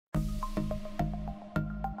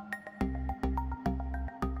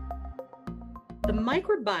The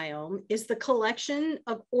microbiome is the collection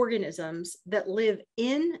of organisms that live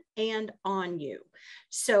in and on you.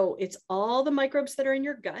 So it's all the microbes that are in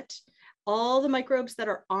your gut, all the microbes that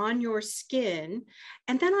are on your skin,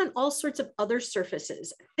 and then on all sorts of other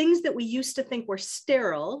surfaces. Things that we used to think were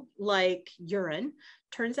sterile, like urine,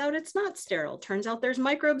 turns out it's not sterile. Turns out there's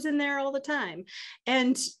microbes in there all the time.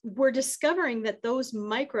 And we're discovering that those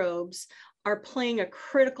microbes are playing a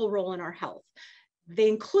critical role in our health. They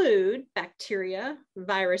include bacteria,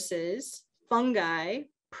 viruses, fungi,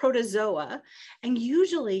 protozoa, and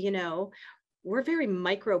usually, we're very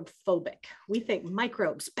microbe phobic. We think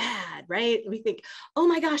microbes bad, right? We think, oh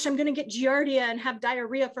my gosh, I'm going to get giardia and have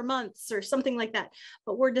diarrhea for months or something like that.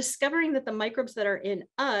 But we're discovering that the microbes that are in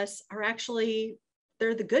us are actually,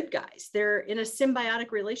 they're the good guys. They're in a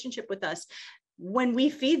symbiotic relationship with us. When we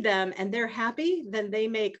feed them and they're happy, then they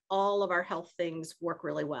make all of our health things work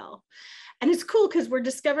really well. And it's cool because we're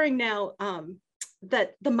discovering now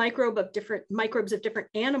that the microbes of different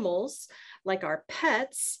animals, like our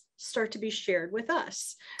pets, start to be shared with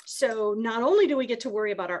us. So not only do we get to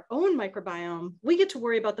worry about our own microbiome, we get to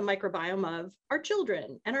worry about the microbiome of our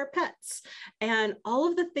children and our pets and all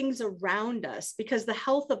of the things around us, because the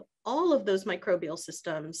health of all of those microbial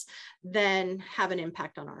systems then have an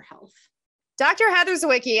impact on our health. Dr. Heather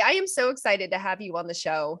Zwickey, I am so excited to have you on the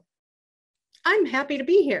show. I'm happy to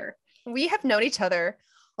be here. We have known each other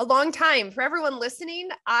a long time. For everyone listening,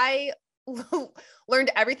 I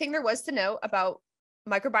learned everything there was to know about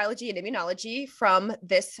microbiology and immunology from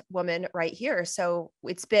this woman right here. So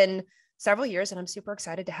it's been several years and I'm super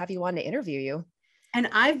excited to have you on to interview you. And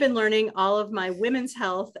I've been learning all of my women's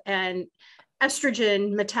health and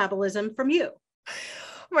estrogen metabolism from you.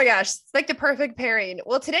 Oh my gosh, it's like the perfect pairing.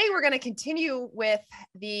 Well, today we're going to continue with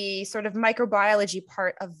the sort of microbiology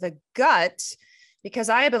part of the gut, because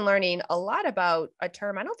I have been learning a lot about a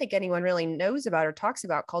term I don't think anyone really knows about or talks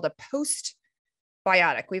about called a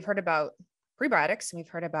postbiotic. We've heard about prebiotics and we've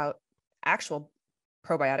heard about actual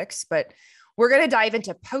probiotics, but we're going to dive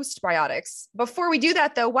into postbiotics. Before we do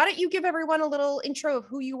that though, why don't you give everyone a little intro of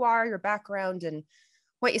who you are, your background, and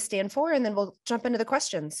what you stand for, and then we'll jump into the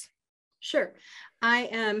questions. Sure. I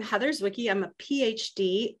am Heather Zwickey. I'm a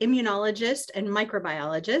Ph.D. immunologist and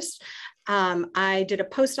microbiologist. I did a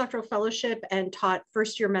postdoctoral fellowship and taught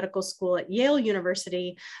first-year medical school at Yale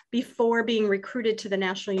University before being recruited to the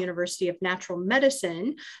National University of Natural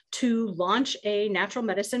Medicine to launch a natural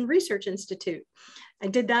medicine research institute. I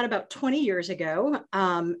did that about 20 years ago,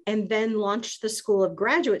 and then launched the School of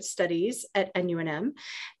Graduate Studies at NUNM.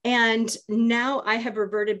 And now I have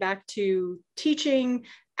reverted back to teaching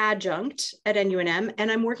adjunct at NUNM,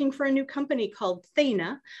 and I'm working for a new company called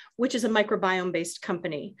Thaena, which is a microbiome-based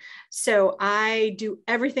company. So I do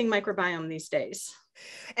everything microbiome these days.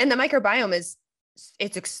 And the microbiome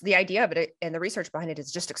the idea of it and the research behind it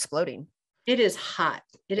is just exploding. It is hot.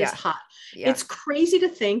 It is hot. Yeah. It's crazy to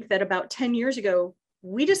think that about 10 years ago,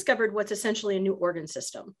 we discovered what's essentially a new organ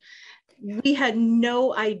system. We had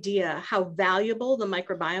no idea how valuable the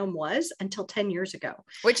microbiome was until 10 years ago.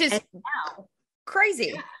 Which is now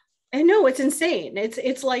crazy. I know, it's insane.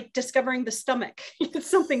 It's like discovering the stomach. It's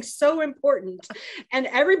something so important and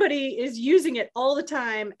everybody is using it all the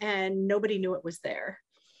time and nobody knew it was there.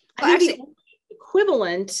 Well, The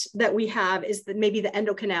equivalent that we have is maybe the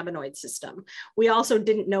endocannabinoid system. We also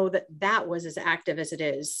didn't know that was as active as it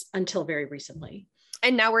is until very recently.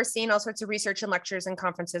 And now we're seeing all sorts of research and lectures and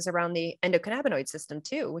conferences around the endocannabinoid system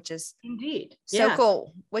too, which is indeed so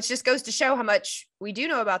cool, which just goes to show how much we do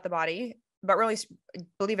know about the body, but really,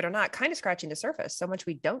 believe it or not, kind of scratching the surface, so much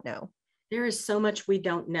we don't know. There is so much we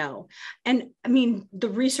don't know. And I mean, the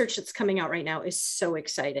research that's coming out right now is so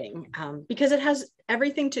exciting because it has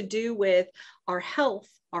everything to do with our health,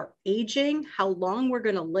 our aging, how long we're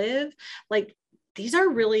going to live. Like, these are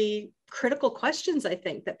really critical questions, I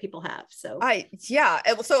think, that people have. So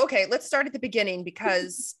okay, let's start at the beginning,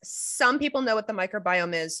 because some people know what the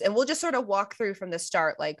microbiome is, and we'll just sort of walk through from the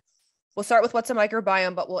start. Like, we'll start with what's a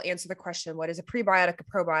microbiome, but we'll answer the question, what is a prebiotic, a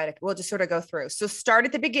probiotic? We'll just sort of go through. So start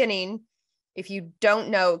at the beginning. If you don't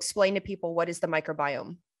know, explain to people, what is the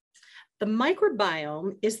microbiome? The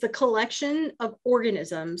microbiome is the collection of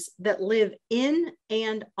organisms that live in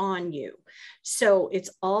and on you. So it's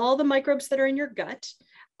all the microbes that are in your gut,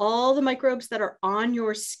 all the microbes that are on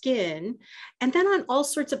your skin, and then on all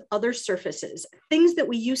sorts of other surfaces. Things that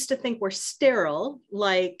we used to think were sterile,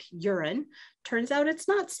 like urine, turns out it's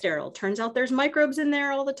not sterile. Turns out there's microbes in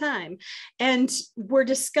there all the time. And we're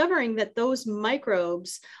discovering that those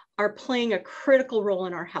microbes are playing a critical role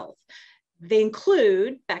in our health. They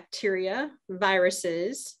include bacteria,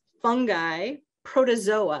 viruses, fungi,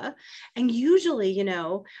 protozoa, and usually,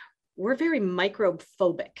 we're very microbe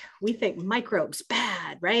phobic. We think microbes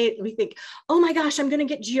bad, right? We think, oh my gosh, I'm going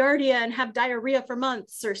to get giardia and have diarrhea for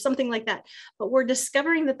months or something like that. But we're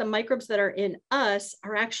discovering that the microbes that are in us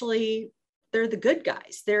are actually, they're the good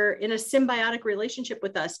guys. They're in a symbiotic relationship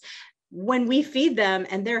with us. When we feed them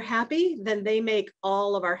and they're happy, then they make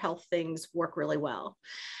all of our health things work really well.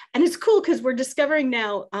 And it's cool because we're discovering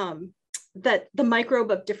now that the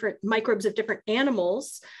microbes of different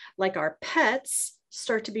animals, like our pets,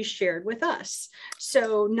 start to be shared with us.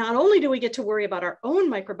 So not only do we get to worry about our own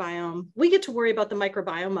microbiome, we get to worry about the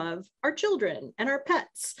microbiome of our children and our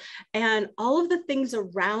pets and all of the things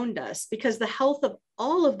around us, because the health of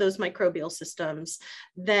all of those microbial systems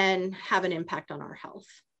then have an impact on our health.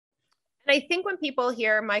 And I think when people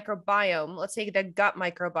hear microbiome, let's say the gut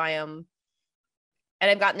microbiome, and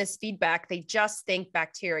I've gotten this feedback, they just think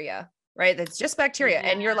bacteria, right? That's just bacteria. Yeah.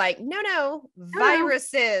 And you're like, no,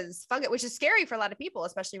 viruses, fungi, which is scary for a lot of people,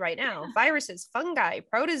 especially right now. Yeah. Viruses, fungi,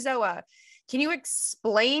 protozoa. Can you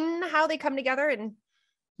explain how they come together and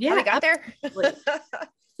how they got there?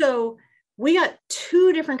 So we got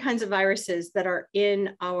two different kinds of viruses that are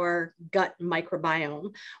in our gut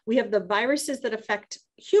microbiome. We have the viruses that affect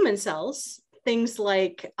human cells, things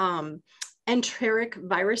like enteric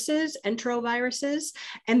viruses, enteroviruses,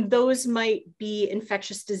 and those might be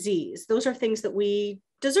infectious disease. Those are things that we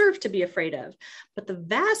deserve to be afraid of. But the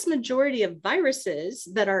vast majority of viruses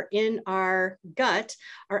that are in our gut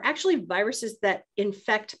are actually viruses that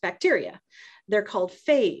infect bacteria. They're called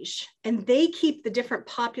phage, and they keep the different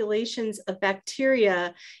populations of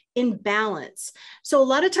bacteria in balance. So a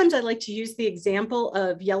lot of times I like to use the example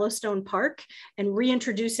of Yellowstone Park and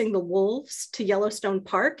reintroducing the wolves to Yellowstone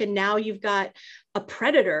Park. And now you've got a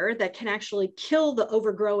predator that can actually kill the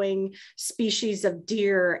overgrowing species of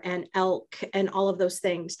deer and elk and all of those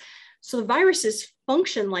things. So the viruses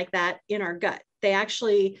function like that in our gut. They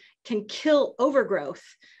actually can kill overgrowth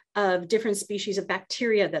of different species of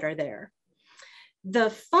bacteria that are there.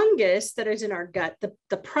 The fungus that is in our gut,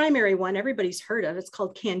 the primary one everybody's heard of, it's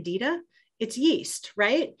called Candida. It's yeast,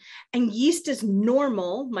 right? And yeast is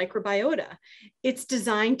normal microbiota. It's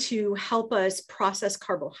designed to help us process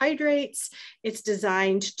carbohydrates. It's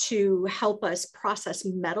designed to help us process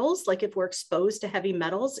metals. Like if we're exposed to heavy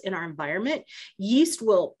metals in our environment, yeast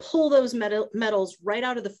will pull those metals right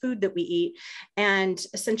out of the food that we eat and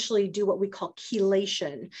essentially do what we call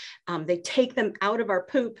chelation. They take them out of our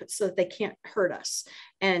poop so that they can't hurt us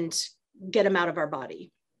and get them out of our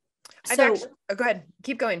body. Go ahead,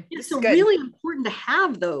 keep going. Yeah, so really important to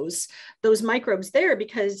have those microbes there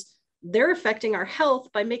because they're affecting our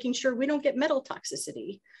health by making sure we don't get metal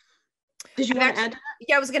toxicity. Did you want to add to that?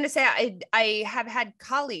 Yeah, I was going to say, I have had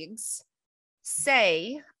colleagues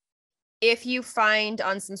say, if you find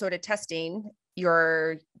on some sort of testing,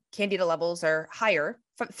 your Candida levels are higher,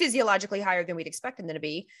 physiologically higher than we'd expect them to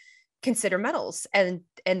be, consider metals. And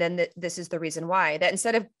then this is the reason why, that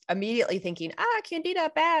instead of immediately thinking,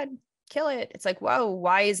 Candida, bad, kill it. It's like, whoa,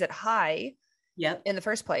 why is it high? Yep. In the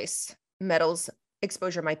first place? Metals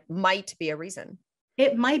exposure might be a reason.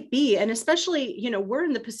 It might be. And especially, we're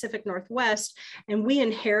in the Pacific Northwest and we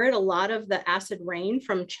inherit a lot of the acid rain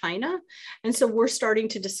from China. And so we're starting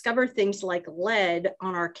to discover things like lead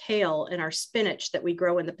on our kale and our spinach that we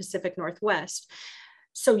grow in the Pacific Northwest.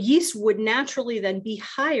 So yeast would naturally then be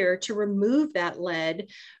higher to remove that lead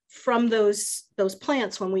from those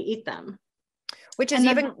plants when we eat them. Which is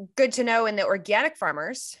even good to know in the organic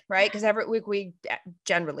farmers, right? Because every week we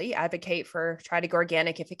generally advocate for try to go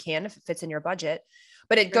organic if you can, if it fits in your budget.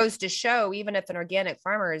 But it goes to show, even if an organic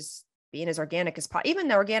farmer is being as organic as possible, even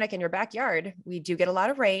the organic in your backyard, we do get a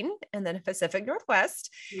lot of rain in the Pacific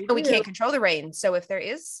Northwest, and we can't control the rain. So if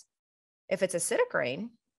it's acidic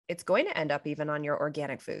rain, it's going to end up even on your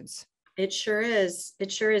organic foods. It sure is.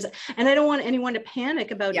 It sure is. And I don't want anyone to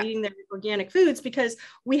panic about eating their organic foods because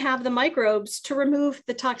we have the microbes to remove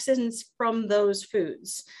the toxins from those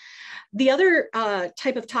foods. The other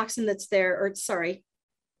type of toxin that's there,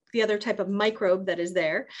 the other type of microbe that is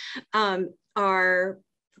there are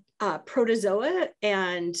protozoa.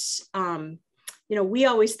 And, we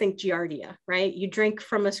always think giardia, right? You drink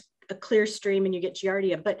from a clear stream and you get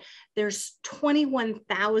giardia, but there's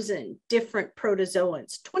 21,000 different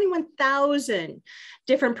protozoans, 21,000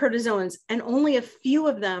 different protozoans, and only a few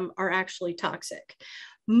of them are actually toxic.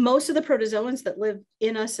 Most of the protozoans that live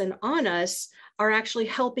in us and on us are actually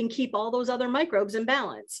helping keep all those other microbes in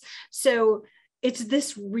balance. So it's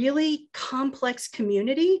this really complex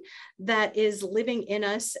community that is living in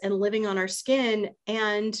us and living on our skin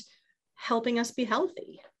and helping us be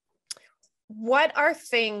healthy. What are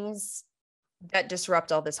things that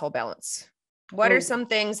disrupt all this whole balance? What are some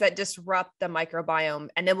things that disrupt the microbiome?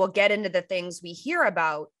 And then we'll get into the things we hear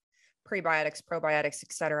about, prebiotics, probiotics,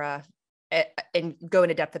 et cetera, and go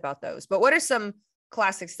into depth about those. But what are some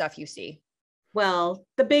classic stuff you see? Well,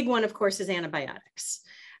 the big one, of course, is antibiotics.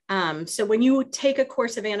 So when you take a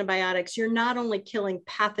course of antibiotics, you're not only killing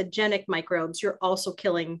pathogenic microbes, you're also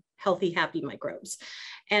killing healthy, happy microbes.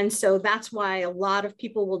 And so that's why a lot of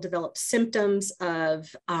people will develop symptoms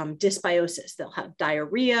of dysbiosis. They'll have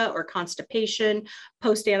diarrhea or constipation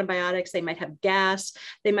post antibiotics. They might have gas.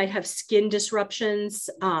 They might have skin disruptions.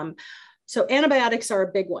 So antibiotics are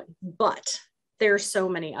a big one, but there are so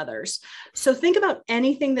many others. So think about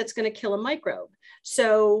anything that's going to kill a microbe.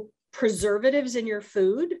 So preservatives in your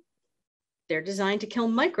food, they're designed to kill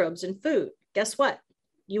microbes in food. Guess what?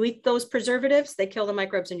 You eat those preservatives, they kill the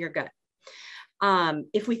microbes in your gut.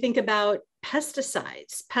 If we think about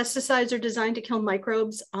pesticides, pesticides are designed to kill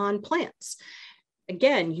microbes on plants.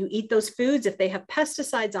 Again, you eat those foods, if they have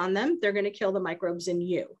pesticides on them, they're going to kill the microbes in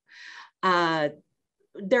you.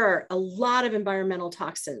 There are a lot of environmental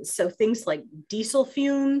toxins. So things like diesel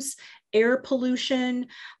fumes, air pollution,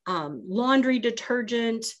 laundry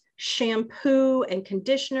detergent, shampoo and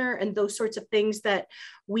conditioner, and those sorts of things that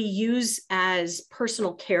we use as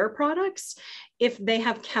personal care products. If they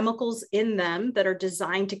have chemicals in them that are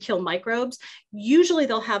designed to kill microbes, usually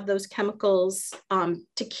they'll have those chemicals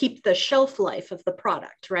to keep the shelf life of the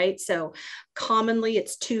product, right? So commonly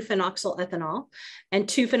it's 2-phenoxyethanol, and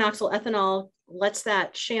 2-phenoxyethanol lets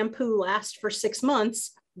that shampoo last for 6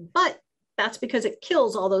 months, but that's because it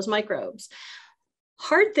kills all those microbes.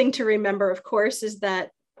 Hard thing to remember, of course, is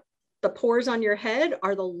that the pores on your head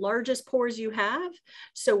are the largest pores you have.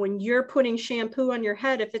 So when you're putting shampoo on your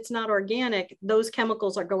head, if it's not organic, those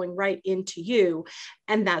chemicals are going right into you,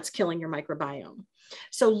 and that's killing your microbiome.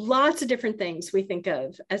 So lots of different things we think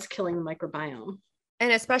of as killing the microbiome.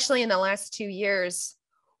 And especially in the last 2 years,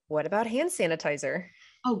 what about hand sanitizer?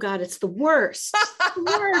 Oh God, it's the worst. The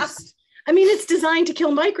worst. I mean, it's designed to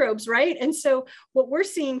kill microbes, right? And so what we're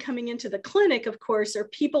seeing coming into the clinic, of course, are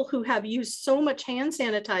people who have used so much hand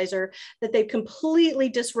sanitizer that they've completely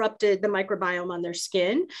disrupted the microbiome on their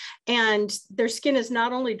skin. And their skin is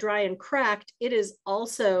not only dry and cracked, it is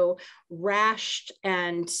also rashed,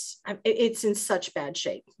 and it's in such bad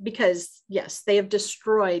shape because, yes, they have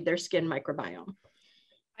destroyed their skin microbiome.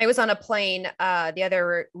 I was on a plane the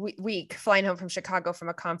other week flying home from Chicago from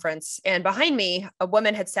a conference, and behind me, a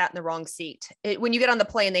woman had sat in the wrong seat. When you get on the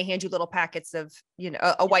plane, they hand you little packets of,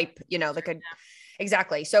 a wipe,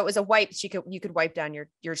 exactly. So it was a wipe. You could wipe down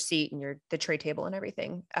your seat and the tray table and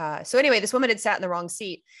everything. So anyway, this woman had sat in the wrong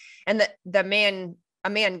seat, and a man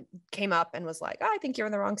came up and was like, "Oh, I think you're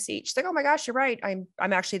in the wrong seat." She's like, "Oh my gosh, you're right. I'm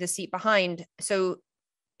actually the seat behind." So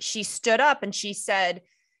she stood up and she said,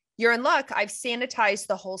 "You're in luck. I've sanitized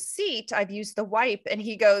the whole seat. I've used the wipe." And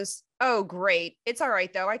he goes, "Oh, great. It's all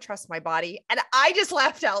right though. I trust my body." And I just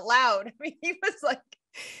laughed out loud. I mean, he was like,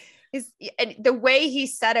 and the way he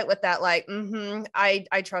said it with that, like,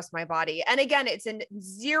 I trust my body. And again, it's in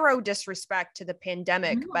zero disrespect to the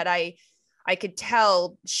pandemic, but I could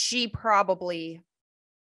tell she probably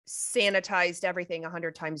sanitized everything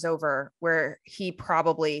 100 times over, where he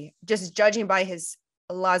probably, just judging by his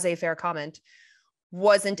laissez-faire comment,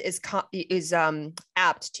 wasn't as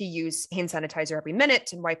apt to use hand sanitizer every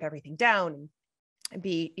minute and wipe everything down and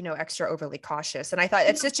be, extra overly cautious. And I thought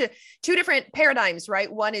it's such two different paradigms, right?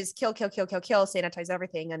 One is kill, sanitize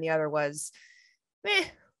everything. And the other was, meh.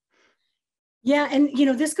 Yeah. And,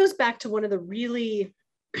 this goes back to one of the really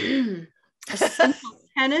essential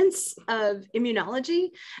tenets of immunology,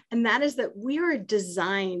 and that is that we are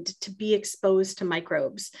designed to be exposed to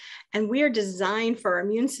microbes, and we are designed for our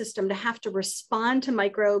immune system to have to respond to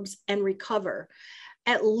microbes and recover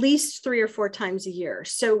at least 3 or 4 times a year.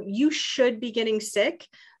 So you should be getting sick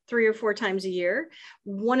 3 or 4 times a year.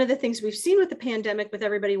 One of the things we've seen with the pandemic, with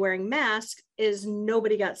everybody wearing masks, is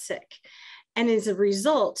nobody got sick. And as a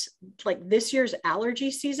result, like this year's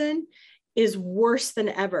allergy season is worse than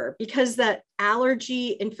ever, because that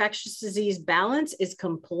allergy infectious disease balance is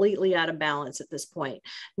completely out of balance at this point.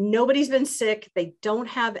 Nobody's been sick. They don't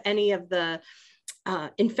have any of the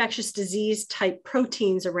infectious disease type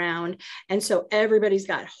proteins around. And so everybody's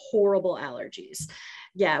got horrible allergies.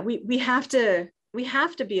 Yeah, we have to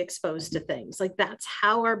be exposed to things. Like, that's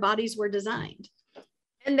how our bodies were designed.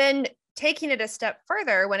 And then taking it a step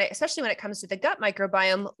further, especially when it comes to the gut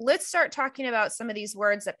microbiome, let's start talking about some of these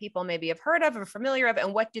words that people maybe have heard of or familiar of,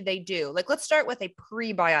 and what do they do? Like, let's start with a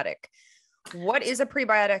prebiotic. What is a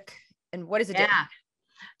prebiotic and what does it do?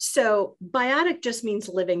 So biotic just means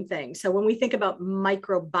living thing. So when we think about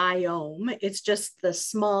microbiome, it's just the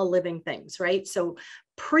small living things, right? So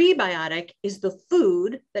prebiotic is the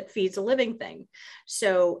food that feeds a living thing.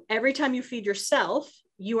 So every time you feed yourself,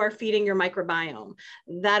 you are feeding your microbiome.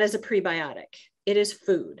 That is a prebiotic. It is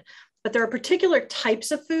food. But there are particular types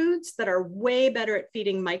of foods that are way better at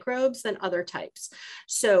feeding microbes than other types.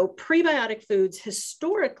 So prebiotic foods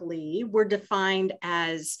historically were defined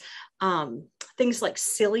as things like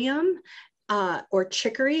psyllium or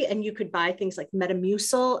chicory, and you could buy things like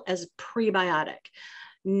Metamucil as prebiotic.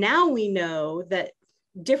 Now we know that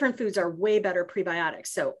different foods are way better prebiotics.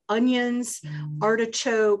 So onions,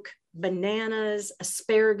 artichoke, bananas,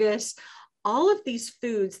 asparagus, all of these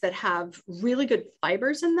foods that have really good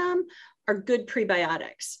fibers in them are good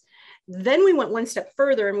prebiotics. Then we went one step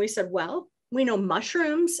further and we said, well, we know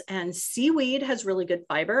mushrooms and seaweed has really good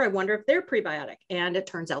fiber. I wonder if they're prebiotic. And it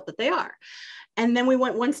turns out that they are. And then we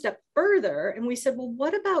went one step further and we said, well,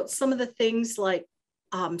 what about some of the things like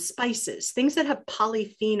spices, things that have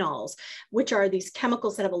polyphenols, which are these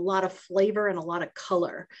chemicals that have a lot of flavor and a lot of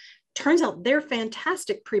color. Turns out they're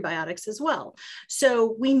fantastic prebiotics as well.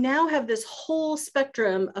 So we now have this whole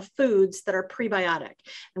spectrum of foods that are prebiotic.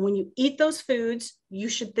 And when you eat those foods, you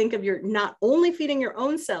should think of you're not only feeding your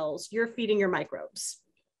own cells, you're feeding your microbes.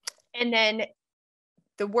 And then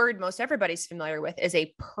the word most everybody's familiar with is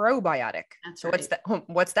a probiotic. That's so right.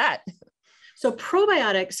 What's that? So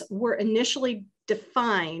probiotics were initially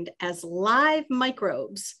defined as live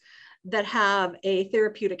microbes that have a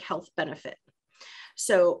therapeutic health benefit.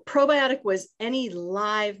 So probiotic was any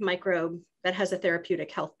live microbe that has a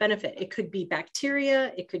therapeutic health benefit. It could be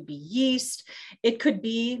bacteria, it could be yeast, it could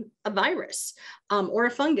be a virus or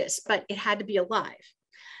a fungus, but it had to be alive.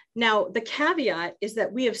 Now, the caveat is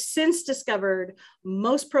that we have since discovered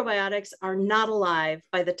most probiotics are not alive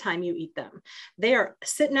by the time you eat them. They are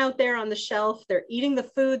sitting out there on the shelf. They're eating the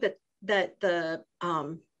food that the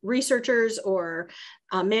researchers or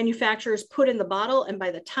manufacturers put in the bottle. And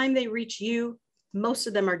by the time they reach you, most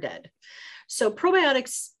of them are dead. So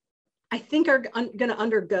probiotics, I think, are going to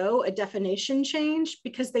undergo a definition change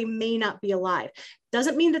because they may not be alive.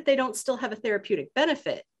 Doesn't mean that they don't still have a therapeutic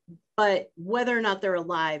benefit, but whether or not they're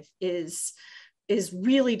alive is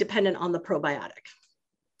really dependent on the probiotic.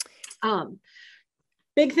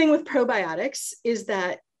 Big thing with probiotics is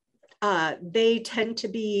that they tend to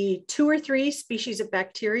be 2 or 3 species of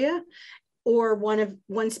bacteria or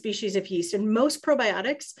one species of yeast. And most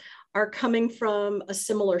probiotics are coming from a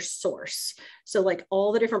similar source. So like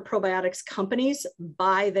all the different probiotics companies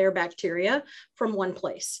buy their bacteria from one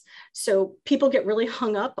place. So people get really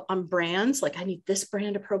hung up on brands, like I need this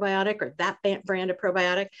brand of probiotic or that brand of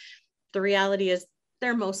probiotic. The reality is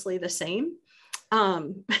they're mostly the same.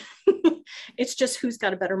 It's just who's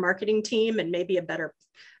got a better marketing team and maybe a better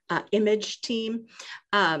image team.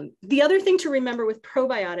 The other thing to remember with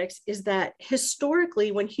probiotics is that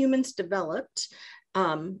historically, when humans developed,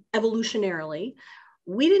 evolutionarily,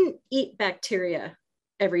 we didn't eat bacteria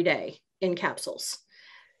every day in capsules.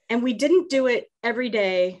 And we didn't do it every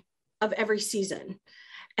day of every season.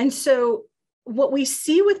 And so what we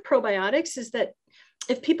see with probiotics is that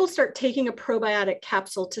if people start taking a probiotic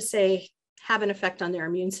capsule to say, have an effect on their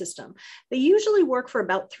immune system, they usually work for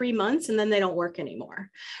about 3 months and then they don't work anymore.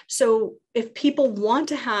 So if people want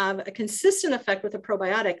to have a consistent effect with a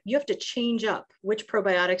probiotic, you have to change up which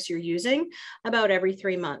probiotics you're using about every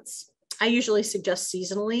 3 months. I usually suggest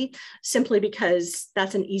seasonally, simply because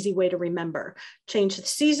that's an easy way to remember. Change the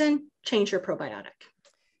season, change your probiotic.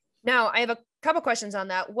 Now, I have a couple questions on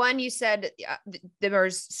that. One, you said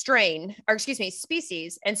there's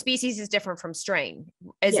species, and species is different from strain.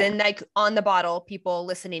 As in, like on the bottle, people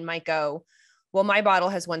listening might go, well, my bottle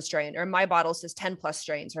has 1 strain, or my bottle says 10 plus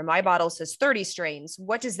strains, or my bottle says 30 strains.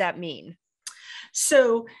 What does that mean?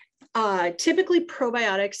 So typically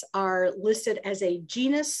probiotics are listed as a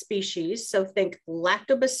genus species. So think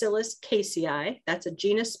Lactobacillus casei, that's a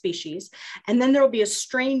genus species. And then there'll be a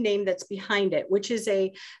strain name that's behind it, which is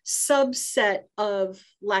a subset of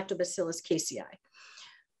Lactobacillus casei.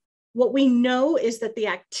 What we know is that the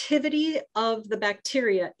activity of the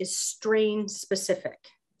bacteria is strain specific.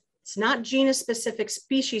 It's not genus specific,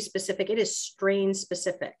 species specific, it is strain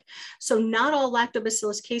specific. So not all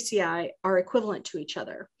Lactobacillus casei are equivalent to each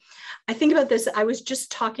other. I think about this, I was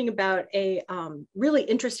just talking about a really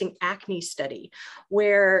interesting acne study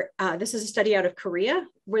where this is a study out of Korea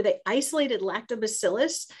where they isolated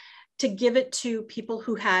Lactobacillus to give it to people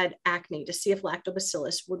who had acne to see if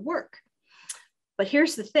Lactobacillus would work. But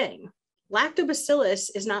here's the thing. Lactobacillus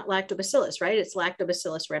is not Lactobacillus, right? It's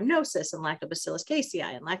Lactobacillus rhamnosus and Lactobacillus casei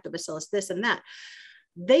and Lactobacillus this and that.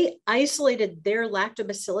 They isolated their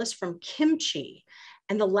lactobacillus from kimchi.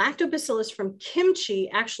 And the lactobacillus from kimchi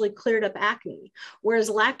actually cleared up acne, whereas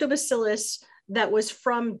lactobacillus that was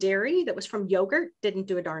from dairy, that was from yogurt, didn't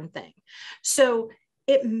do a darn thing. So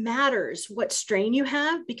it matters what strain you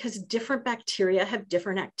have because different bacteria have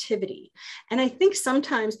different activity. And I think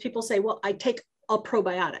sometimes people say, well, I take a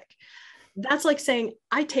probiotic. That's like saying,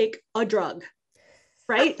 I take a drug,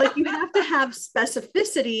 right? Like you have to have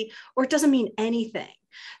specificity or it doesn't mean anything.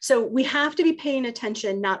 So we have to be paying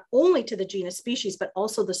attention not only to the genus species, but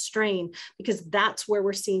also the strain, because that's where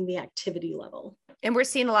we're seeing the activity level. And we're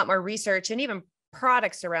seeing a lot more research and even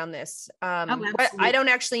products around this. But I don't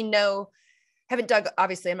actually know, haven't dug,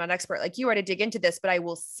 obviously I'm not an expert like you are to dig into this, but I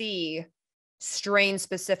will see strain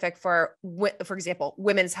specific for example,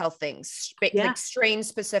 women's health things, like strain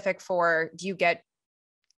specific for, do you get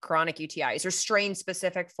chronic UTIs, or strain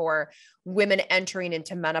specific for women entering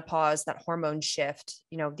into menopause, that hormone shift,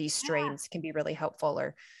 these strains can be really helpful.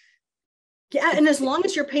 And as long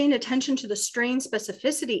as you're paying attention to the strain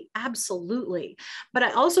specificity, absolutely. But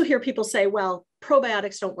I also hear people say, well,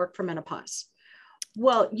 probiotics don't work for menopause.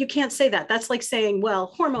 Well, you can't say that. That's like saying, well,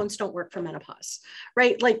 hormones don't work for menopause,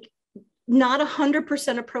 right? Like not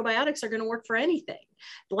 100% of probiotics are going to work for anything.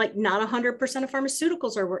 Like not 100% of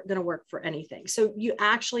pharmaceuticals are going to work for anything. So you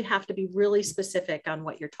actually have to be really specific on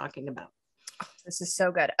what you're talking about. Oh, this is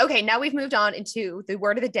so good. Okay. Now we've moved on into the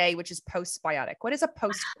word of the day, which is postbiotic. What is a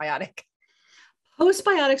postbiotic?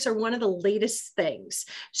 Postbiotics are one of the latest things.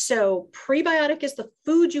 So prebiotic is the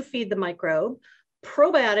food you feed the microbe.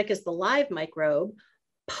 Probiotic is the live microbe.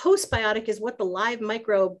 Postbiotic is what the live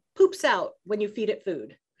microbe poops out when you feed it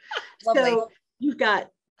food. So you've got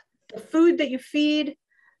the food that you feed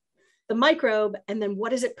the microbe, and then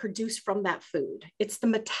what does it produce from that food? It's the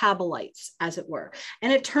metabolites, as it were.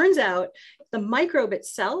 And it turns out the microbe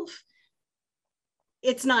itself,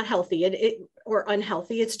 it's not healthy or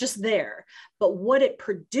unhealthy. It's just there. But what it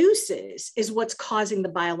produces is what's causing the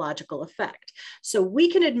biological effect. So we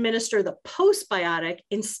can administer the postbiotic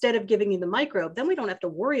instead of giving you the microbe. Then we don't have to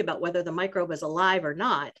worry about whether the microbe is alive or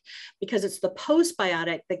not, because it's the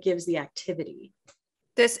postbiotic that gives the activity.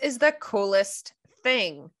 This is the coolest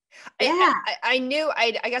thing. Yeah. I knew,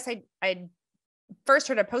 I guess I first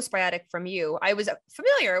heard a postbiotic from you. I was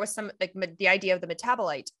familiar with some, like the idea of the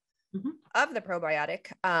metabolite of the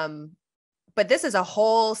probiotic. But this is a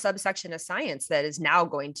whole subsection of science that is now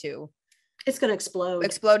going to, it's going to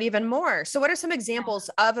explode even more. So what are some examples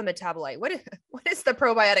of a metabolite? What is the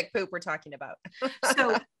probiotic poop we're talking about?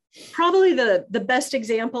 So probably the best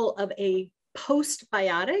example of a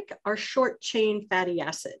postbiotic are short chain fatty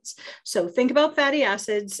acids. So think about fatty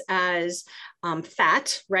acids as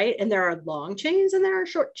fat, right? And there are long chains and there are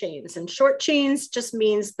short chains. And short chains just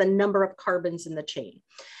means the number of carbons in the chain.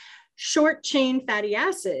 Short chain fatty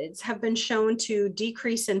acids have been shown to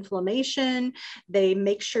decrease inflammation. They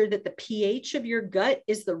make sure that the pH of your gut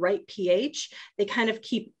is the right pH. They kind of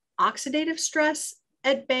keep oxidative stress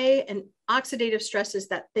at bay, and oxidative stress is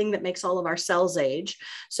that thing that makes all of our cells age.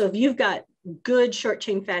 So if you've got good short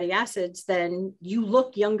chain fatty acids, then you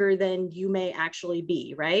look younger than you may actually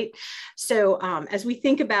be, right? So as we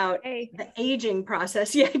think about the aging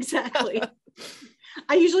process, yeah, exactly.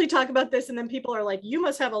 I usually talk about this and then people are like, you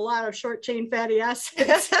must have a lot of short chain fatty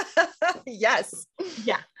acids. Yes.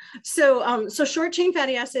 Yeah. So short chain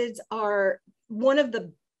fatty acids are one of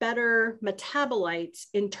the better metabolites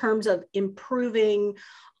in terms of improving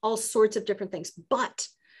all sorts of different things. But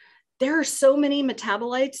there are so many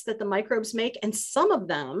metabolites that the microbes make, and some of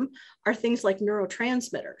them are things like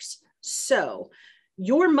neurotransmitters. So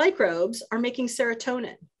your microbes are making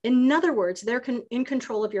serotonin. In other words, they're in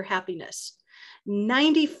control of your happiness.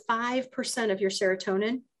 95% of your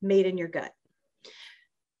serotonin made in your gut.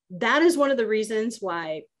 That is one of the reasons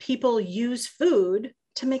why people use food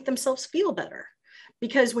to make themselves feel better.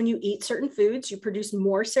 Because when you eat certain foods, you produce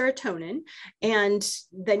more serotonin, and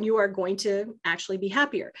then you are going to actually be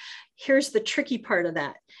happier. Here's the tricky part of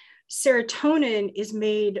that. Serotonin is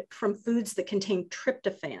made from foods that contain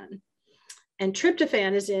tryptophan. And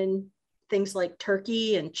tryptophan is in things like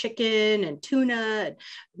turkey and chicken and tuna and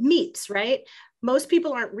meats, right? Most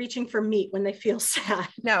people aren't reaching for meat when they feel sad.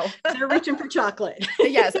 No. They're reaching for chocolate.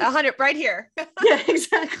 Yes, 100 right here. Yeah,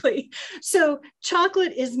 exactly. So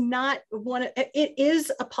chocolate is not it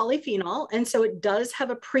is a polyphenol. And so it does have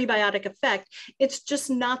a prebiotic effect. It's just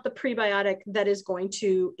not the prebiotic that is going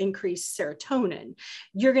to increase serotonin.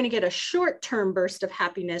 You're going to get a short-term burst of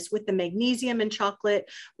happiness with the magnesium in chocolate,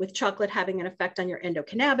 with chocolate having an effect on your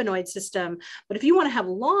endocannabinoid system. But if you want to have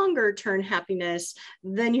longer-term happiness,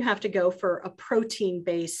 then you have to go for a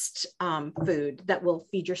protein-based food that will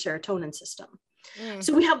feed your serotonin system.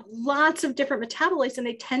 So we have lots of different metabolites, and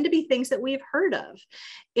they tend to be things that we've heard of.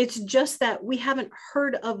 It's just that we haven't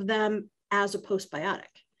heard of them as a postbiotic.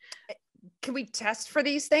 Can we test for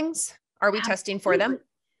these things? Are we testing for them?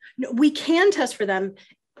 No, we can test for them.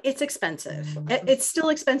 It's expensive. It's still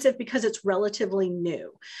expensive because it's relatively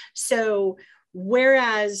new. So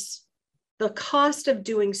whereas the cost of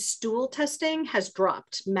doing stool testing has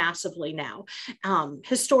dropped massively now.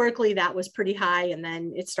 Historically, that was pretty high, and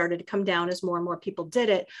then it started to come down as more and more people did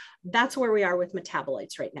it. That's where we are with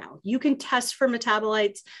metabolites right now. You can test for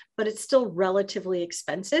metabolites, but it's still relatively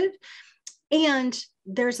expensive. And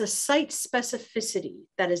there's a site specificity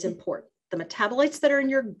that is important. The metabolites that are in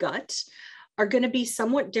your gut are going to be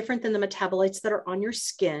somewhat different than the metabolites that are on your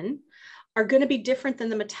skin, are going to be different than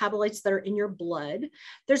the metabolites that are in your blood.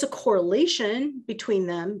 There's a correlation between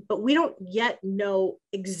them, but we don't yet know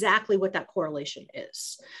exactly what that correlation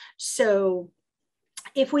is. So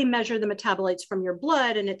if we measure the metabolites from your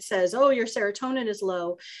blood and it says, oh, your serotonin is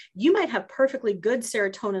low, you might have perfectly good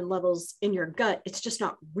serotonin levels in your gut. It's just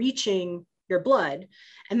not reaching your blood.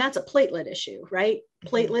 And that's a platelet issue, right?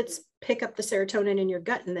 Platelets pick up the serotonin in your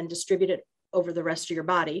gut and then distribute it over the rest of your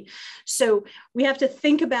body. So we have to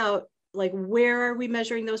think about, like, where are we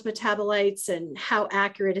measuring those metabolites and how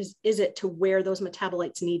accurate is it to where those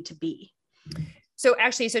metabolites need to be? So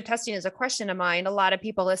actually, so testing is a question of mine. A lot of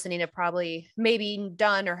people listening have probably maybe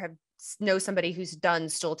done or know somebody who's done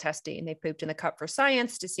stool testing. They pooped in the cup for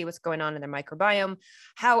science to see what's going on in their microbiome.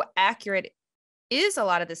 How accurate is a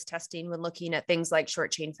lot of this testing when looking at things like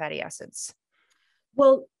short chain fatty acids?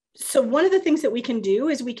 Well, so one of the things that we can do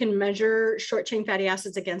is we can measure short chain fatty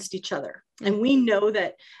acids against each other. And we know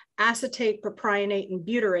that acetate, propionate, and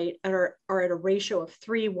butyrate are at a ratio of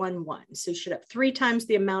 3:1:1. So you should have 3 times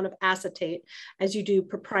the amount of acetate as you do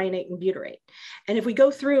propionate and butyrate. And if we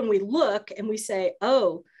go through and we look and we say,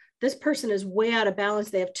 oh, this person is way out of balance,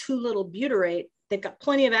 they have too little butyrate, they've got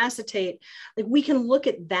plenty of acetate, like, we can look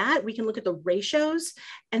at that, we can look at the ratios,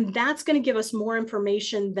 and that's going to give us more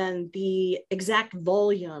information than the exact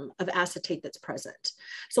volume of acetate that's present.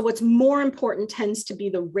 So what's more important tends to be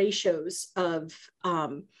the ratios of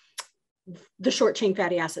the short chain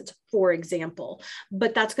fatty acids, for example,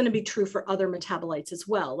 but that's going to be true for other metabolites as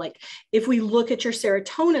well. Like, if we look at your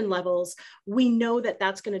serotonin levels, we know that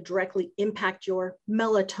that's going to directly impact your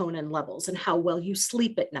melatonin levels and how well you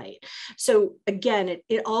sleep at night. So again,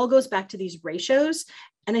 it all goes back to these ratios.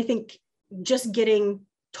 And I think just getting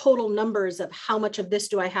total numbers of how much of this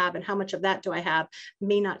do I have and how much of that do I have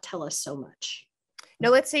may not tell us so much. Now,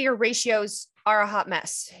 let's say your ratios are a hot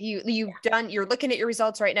mess. You're looking at your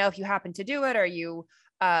results right now, if you happen to do it, or you,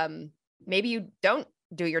 maybe you don't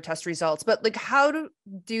do your test results, but like, how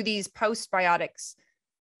do these postbiotics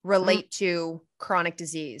relate to chronic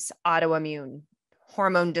disease, autoimmune,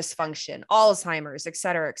 hormone dysfunction, Alzheimer's, et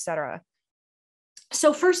cetera, et cetera?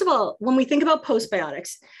 So first of all, when we think about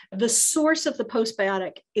postbiotics, the source of the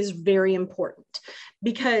postbiotic is very important,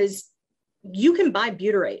 because you can buy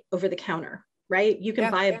butyrate over the counter, right? You can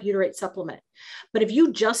buy a butyrate supplement, but if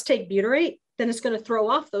you just take butyrate, then it's going to throw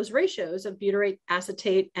off those ratios of butyrate,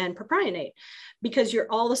 acetate, and propionate, because you're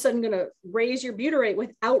all of a sudden going to raise your butyrate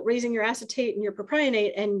without raising your acetate and your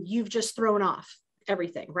propionate, and you've just thrown off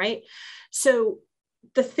everything, right? So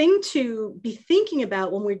the thing to be thinking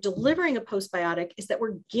about when we're delivering a postbiotic is that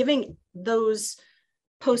we're giving those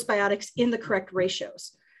postbiotics in the correct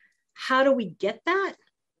ratios. How do we get that?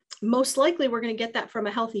 Most likely, we're going to get that from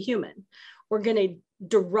a healthy human. We're going to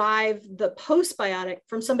derive the postbiotic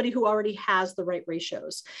from somebody who already has the right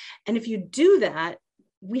ratios. And if you do that,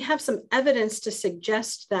 we have some evidence to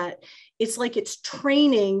suggest that it's like it's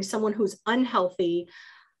training someone who's unhealthy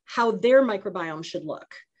how their microbiome should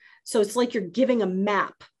look. So it's like you're giving a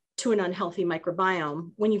map to an unhealthy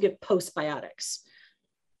microbiome when you give postbiotics.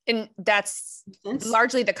 And that's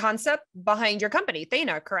largely the concept behind your company,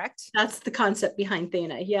 Thaena, correct? That's the concept behind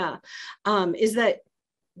Thaena, yeah. Is that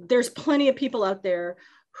there's plenty of people out there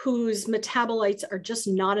whose metabolites are just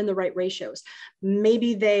not in the right ratios.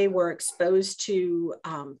 Maybe they were exposed to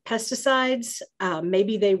pesticides.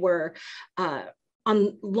 Maybe they were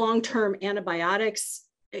on long-term antibiotics.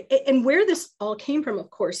 And where this all came from, of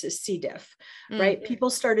course, is C. diff, right? People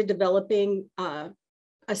started developing a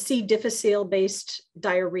C. difficile-based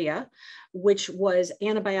diarrhea, which was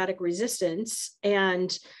antibiotic resistance.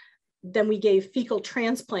 And then we gave fecal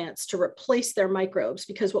transplants to replace their microbes,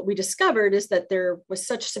 because what we discovered is that there was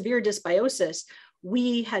such severe dysbiosis,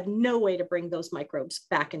 we had no way to bring those microbes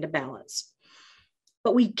back into balance.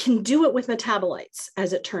 But we can do it with metabolites,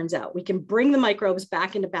 as it turns out. We can bring the microbes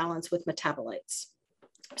back into balance with metabolites.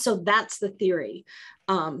 So that's the theory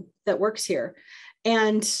that works here.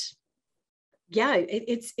 And Yeah,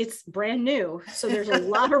 it's brand new. So there's a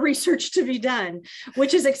lot of research to be done,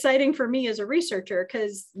 which is exciting for me as a researcher,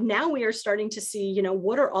 because now we are starting to see, you know,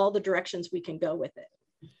 what are all the directions we can go with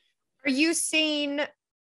it. Are you seeing,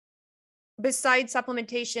 besides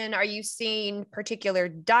supplementation, are you seeing particular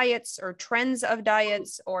diets or trends of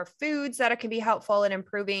diets or foods that can be helpful in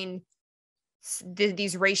improving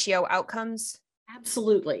these ratio outcomes?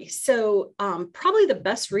 Absolutely. So probably the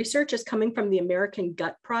best research is coming from the American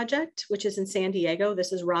Gut Project, which is in San Diego.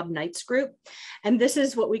 This is Rob Knight's group. And this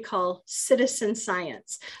is what we call citizen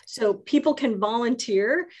science. So people can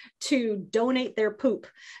volunteer to donate their poop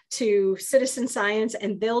to citizen science,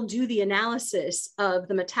 and they'll do the analysis of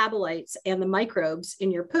the metabolites and the microbes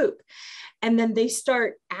in your poop. And then they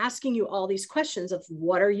start asking you all these questions of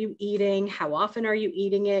what are you eating? How often are you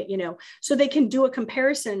eating it? You know, so they can do a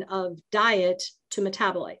comparison of diet to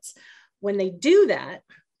metabolites. When they do that,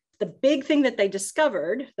 the big thing that they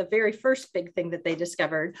discovered, the very first big thing that they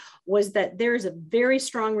discovered, was that there's a very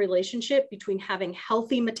strong relationship between having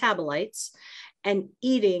healthy metabolites and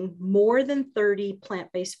eating more than 30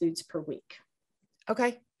 plant-based foods per week.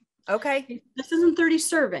 Okay. Okay. This isn't 30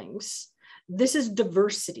 servings. This is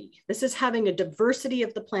diversity. This is having a diversity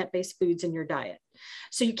of the plant-based foods in your diet.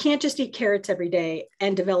 So you can't just eat carrots every day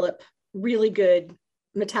and develop really good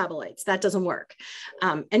metabolites. That doesn't work.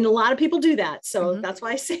 And a lot of people do that. So that's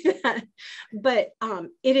why I say that. But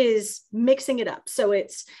it is mixing it up. So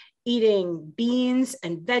it's eating beans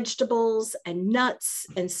and vegetables and nuts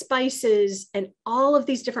and spices and all of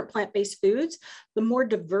these different plant-based foods. The more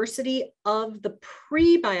diversity of the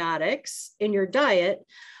prebiotics in your diet,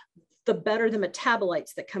 the better the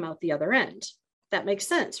metabolites that come out the other end. That makes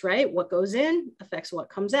sense, right? What goes in affects what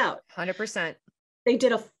comes out. 100%. They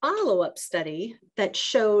did a follow-up study that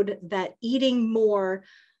showed that eating more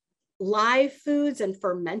live foods and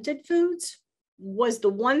fermented foods was the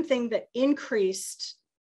one thing that increased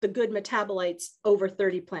the good metabolites over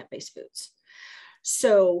 30 plant-based foods.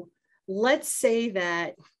 So let's say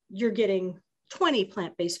that you're getting 20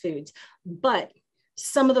 plant-based foods, but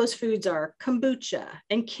some of those foods are kombucha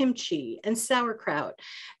and kimchi and sauerkraut.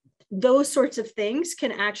 Those sorts of things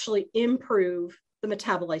can actually improve the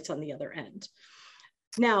metabolites on the other end.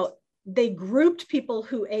 Now, they grouped people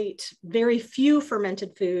who ate very few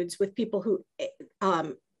fermented foods with people who,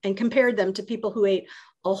 and compared them to people who ate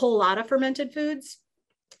a whole lot of fermented foods,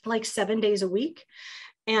 like 7 days a week,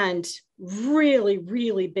 and really,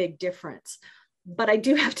 really big difference. But I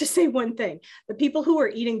do have to say one thing. The people who were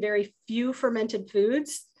eating very few fermented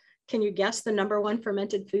foods, can you guess the number one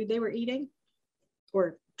fermented food they were eating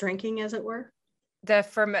or drinking, as it were? The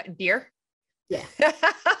beer? Yeah.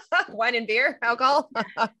 Wine and beer, alcohol.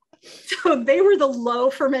 So they were the low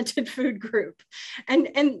fermented food group.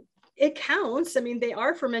 And it counts. I mean, they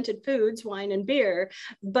are fermented foods, wine and beer,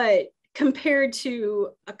 but compared to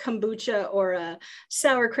a kombucha or a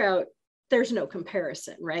sauerkraut, there's no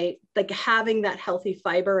comparison, right? Like having that healthy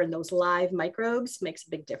fiber and those live microbes makes a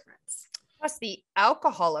big difference. Plus the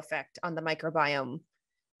alcohol effect on the microbiome.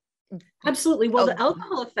 Absolutely. Well, the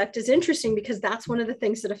alcohol effect is interesting because that's one of the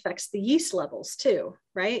things that affects the yeast levels too,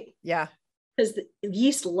 right? Yeah. Because the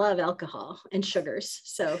yeast love alcohol and sugars.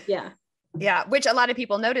 So yeah. Yeah. Which a lot of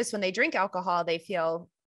people notice when they drink alcohol, they feel,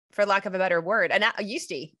 for lack of a better word, and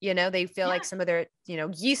yeasty, you know, they feel like some of their, you know,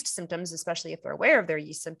 yeast symptoms, especially if they're aware of their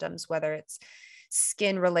yeast symptoms, whether it's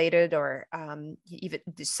skin related or even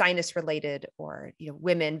sinus related or, you know,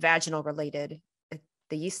 women vaginal related,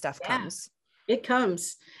 the yeast stuff comes. It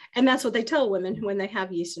comes. And that's what they tell women when they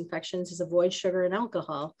have yeast infections is avoid sugar and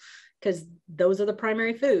alcohol, because those are the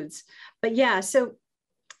primary foods. But yeah, so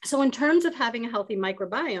in terms of having a healthy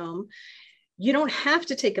microbiome, you don't have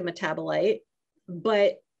to take a metabolite,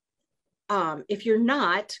 but if you're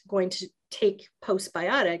not going to take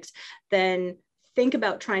postbiotics, then think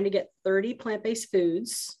about trying to get 30 plant-based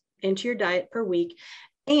foods into your diet per week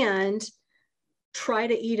and try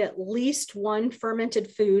to eat at least one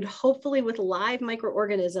fermented food, hopefully with live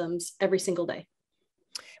microorganisms every single day.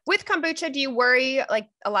 With kombucha, do you worry, like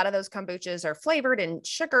a lot of those kombuchas are flavored in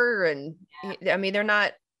sugar and I mean, they're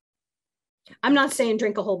not. I'm not saying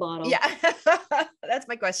drink a whole bottle. Yeah, that's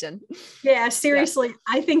my question. Yeah, seriously. Yeah.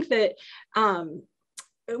 I think that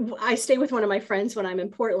I stay with one of my friends when I'm in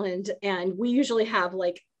Portland, and we usually have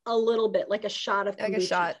like a little bit, like a shot of kombucha. Like a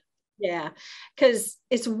shot. Yeah, because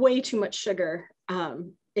it's way too much sugar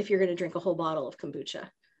if you're going to drink a whole bottle of kombucha.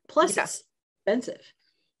 Plus, it's expensive.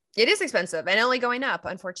 It is expensive and only going up,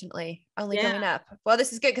 unfortunately. Going up. Well,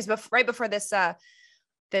 this is good because right before this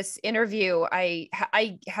this interview, I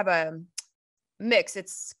have a mix.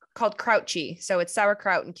 It's called krautchi. So it's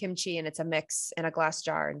sauerkraut and kimchi, and it's a mix in a glass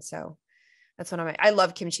jar. And so That's I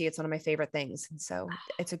love kimchi. It's one of my favorite things. And so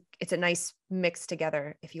it's a nice mix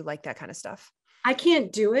together if you like that kind of stuff. I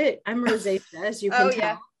can't do it. I'm rosacea, as you can Oh tell,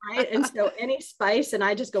 yeah. right? And so any spice and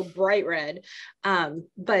I just go bright red.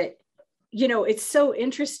 But it's so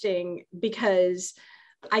interesting because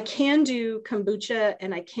I can do kombucha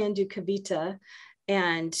and I can do kavita,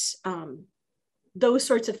 and those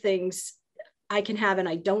sorts of things I can have and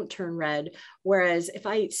I don't turn red. Whereas if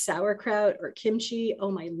I eat sauerkraut or kimchi, oh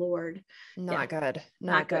my Lord. Not good.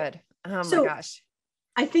 Not good. Oh my gosh.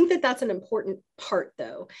 I think that that's an important part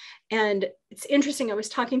though. And it's interesting. I was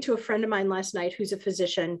talking to a friend of mine last night who's a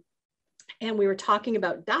physician, and we were talking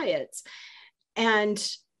about diets and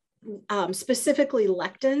specifically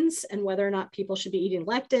lectins and whether or not people should be eating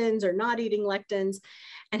lectins or not eating lectins.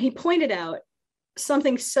 And he pointed out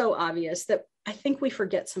something so obvious that I think we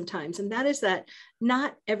forget sometimes. And that is that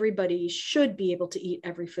not everybody should be able to eat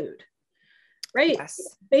every food, right? Yes.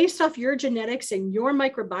 Based off your genetics and your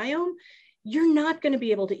microbiome, you're not going to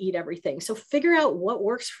be able to eat everything. So figure out what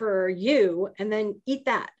works for you and then eat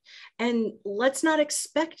that. And let's not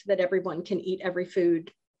expect that everyone can eat every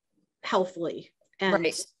food healthily, and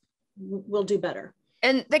right. we'll do better.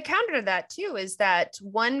 And the counter to that too is that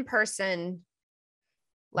one person,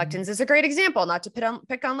 lectins is a great example, not to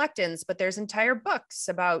pick on lectins, but there's entire books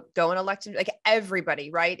about going to lectin, like everybody,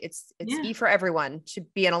 right? It's eat for everyone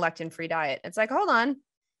should be on a lectin-free diet. It's like, hold on.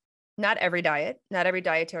 Not every diet, not every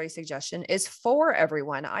dietary suggestion is for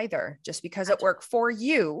everyone either. Just because it worked for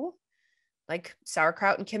you, like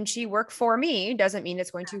sauerkraut and kimchi work for me, doesn't mean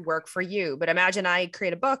it's going to work for you. But imagine I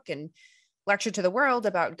create a book and lecture to the world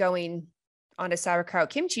about going on a sauerkraut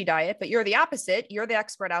kimchi diet, but you're the opposite. You're the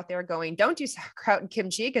expert out there going, don't do sauerkraut and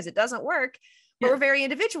kimchi because it doesn't work. But we're very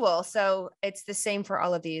individual. So it's the same for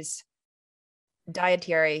all of these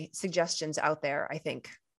dietary suggestions out there, I think.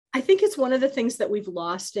 I think it's one of the things that we've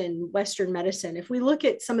lost in Western medicine. If we look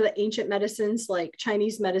at some of the ancient medicines like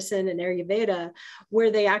Chinese medicine and Ayurveda,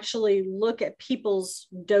 where they actually look at people's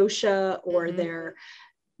dosha or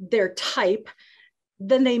their type,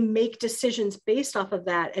 then they make decisions based off of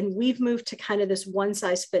that. And we've moved to kind of this one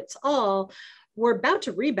size fits all. We're about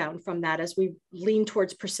to rebound from that as we lean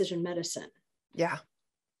towards precision medicine. Yeah.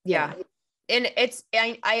 And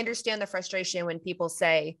I understand the frustration when people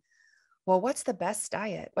say, well, what's the best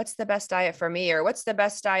diet? What's the best diet for me? Or what's the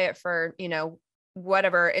best diet for,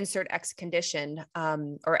 whatever, insert X condition,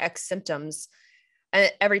 or X symptoms.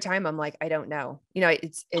 And every time I'm like, I don't know,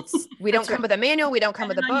 it's, we don't come with a manual. We don't come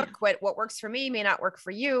with a book. What works for me may not work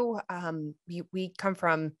for you. We come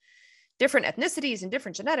from different ethnicities and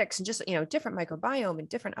different genetics and just, different microbiome and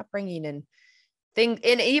different upbringing and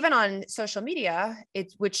and even on social media,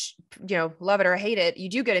 which, love it or hate it, you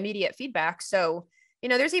do get immediate feedback. So,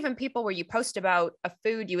 there's even people where you post about a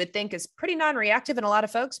food you would think is pretty non-reactive in a lot of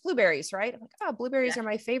folks, blueberries, right? I'm like, oh, blueberries are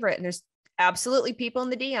my favorite. And there's absolutely people in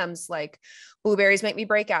the DMs like, blueberries make me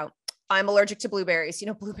break out. I'm allergic to blueberries.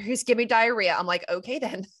 Blueberries give me diarrhea. I'm like, okay,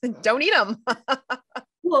 then don't eat them.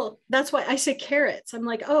 Well, that's why I say carrots. I'm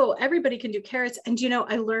like, oh, everybody can do carrots. And,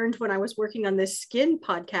 I learned when I was working on this skin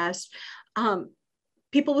podcast,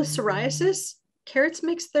 people with psoriasis, carrots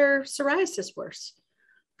makes their psoriasis worse.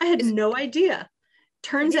 I had no idea.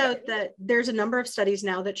 Turns out that there's a number of studies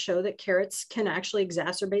now that show that carrots can actually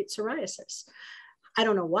exacerbate psoriasis. I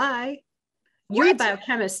don't know why. You're a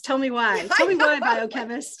biochemist. Tell me why. Tell me why,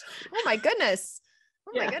 biochemist. Oh my goodness.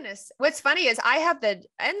 My goodness. What's funny is I have the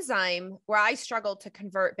enzyme where I struggle to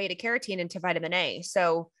convert beta carotene into vitamin A.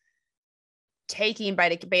 So taking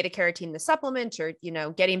beta carotene, the supplement, or,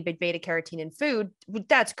 getting beta carotene in food,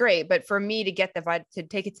 that's great. But for me to get to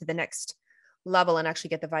take it to the next level and actually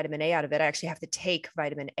get the vitamin A out of it, I actually have to take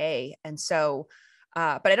vitamin A. And so,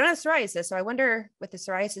 but I don't have psoriasis. So I wonder with the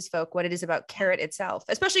psoriasis folk, what it is about carrot itself,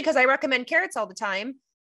 especially because I recommend carrots all the time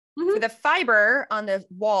for the fiber on the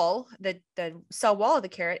wall, the cell wall of the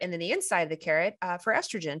carrot, and then the inside of the carrot for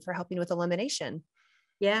estrogen, for helping with elimination.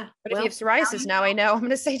 Yeah. But if you have psoriasis, now I know I'm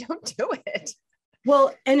going to say, don't do it.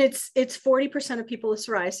 Well, and it's 40% of people with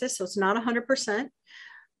psoriasis. So it's not 100%,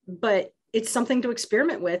 but it's something to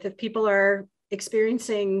experiment with. If people are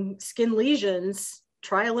experiencing skin lesions,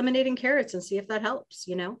 try eliminating carrots and see if that helps,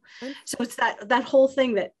 So it's that whole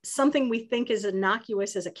thing that something we think is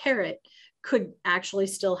innocuous as a carrot could actually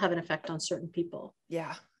still have an effect on certain people.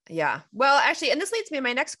 Yeah. Yeah. Well, actually, and this leads me to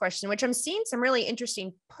my next question, which I'm seeing some really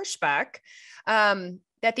interesting pushback,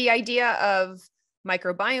 that the idea of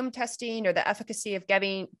microbiome testing or the efficacy of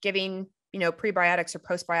giving, prebiotics or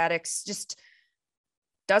postbiotics just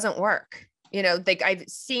doesn't work. I've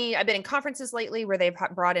been in conferences lately where they've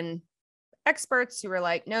brought in experts who are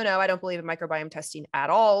like, no, I don't believe in microbiome testing at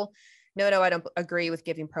all. no, I don't agree with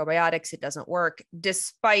giving probiotics. It doesn't work.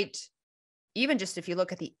 Despite even just if you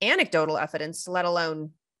look at the anecdotal evidence, let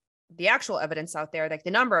alone the actual evidence out there, like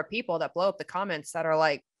the number of people that blow up the comments that are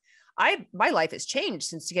like, my life has changed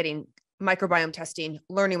since getting microbiome testing,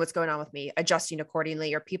 learning what's going on with me, adjusting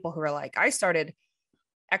accordingly, or people who are like, I started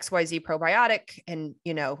XYZ probiotic and,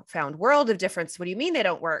 found world of difference. What do you mean they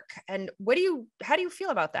don't work? And how do you feel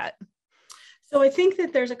about that? So I think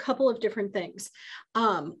that there's a couple of different things.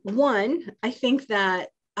 One, I think that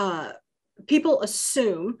people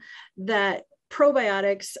assume that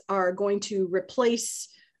probiotics are going to replace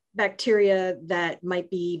bacteria that might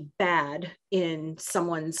be bad in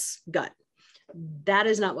someone's gut. That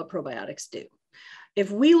is not what probiotics do. If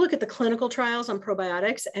we look at the clinical trials on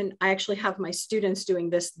probiotics, and I actually have my students doing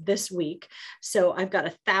this week. So I've got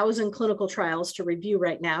 1,000 clinical trials to review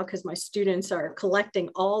right now because my students are collecting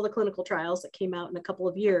all the clinical trials that came out in a couple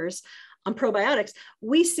of years on probiotics.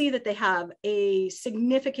 We see that they have a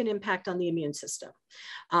significant impact on the immune system.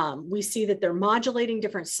 We see that they're modulating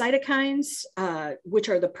different cytokines, which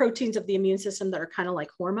are the proteins of the immune system that are kind of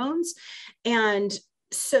like hormones. And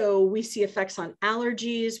so we see effects on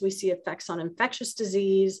allergies, we see effects on infectious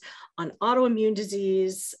disease, on autoimmune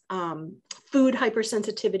disease, food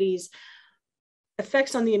hypersensitivities,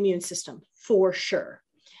 effects on the immune system for sure.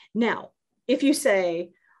 Now, if you say,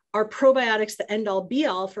 are probiotics the end all be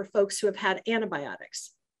all for folks who have had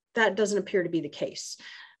antibiotics? That doesn't appear to be the case.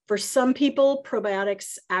 For some people,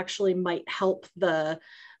 probiotics actually might help the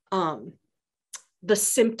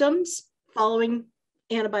symptoms following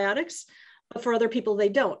antibiotics. But for other people, they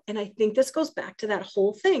don't. And I think this goes back to that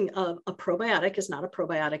whole thing of a probiotic is not a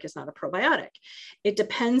probiotic is not a probiotic. It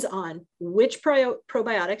depends on which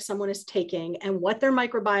probiotic someone is taking and what their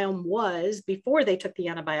microbiome was before they took the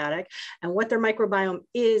antibiotic and what their microbiome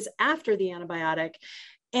is after the antibiotic.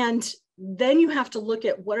 And then you have to look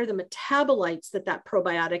at what are the metabolites that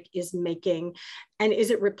probiotic is making, and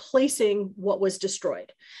is it replacing what was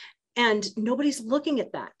destroyed? And nobody's looking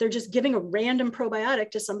at that. They're just giving a random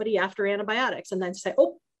probiotic to somebody after antibiotics and then say,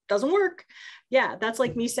 oh, doesn't work. Yeah, that's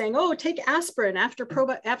like me saying, oh, take aspirin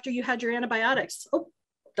after you had your antibiotics. Oh,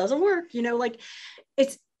 doesn't work. Like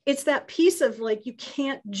it's that piece of like, you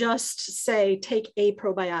can't just say, take a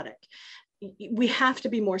probiotic. We have to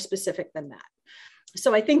be more specific than that.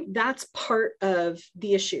 So I think that's part of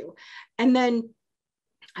the issue. And then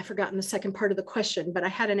I've forgotten the second part of the question, but I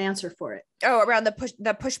had an answer for it. Oh, around the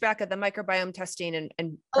pushback of the microbiome testing and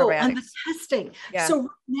probiotics. Oh, on the testing. Yeah. So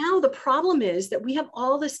now the problem is that we have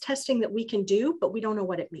all this testing that we can do, but we don't know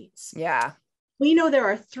what it means. Yeah. We know there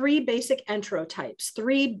are 3 basic enterotypes,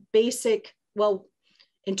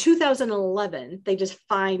 in 2011, they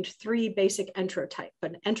defined 3 basic enterotypes: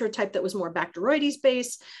 an enterotype that was more Bacteroides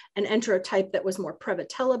based, an enterotype that was more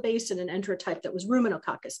Prevotella based, and an enterotype that was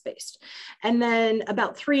Ruminococcus based. And then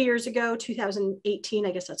about 3 years ago, 2018,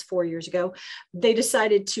 I guess that's 4 years ago, they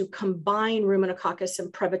decided to combine Ruminococcus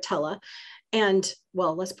and Prevotella. And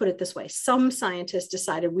well, let's put it this way. Some scientists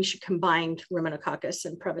decided we should combine Ruminococcus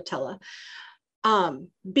and Prevotella.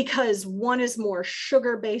 Because one is more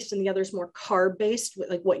sugar-based and the other is more carb-based,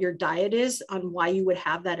 like what your diet is on why you would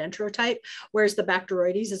have that enterotype, whereas the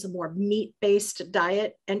Bacteroides is a more meat-based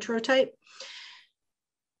diet enterotype.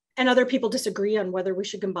 And other people disagree on whether we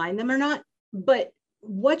should combine them or not. But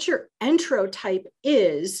what your enterotype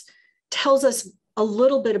is tells us a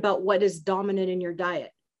little bit about what is dominant in your diet,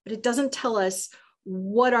 but it doesn't tell us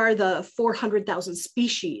what are the 400,000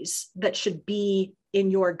 species that should be in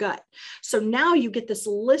your gut. So now you get this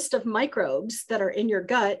list of microbes that are in your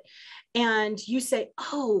gut and you say,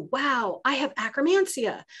 oh, wow, I have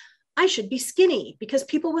Akkermansia. I should be skinny because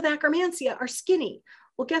people with Akkermansia are skinny.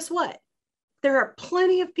 Well, guess what? There are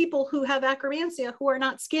plenty of people who have Akkermansia who are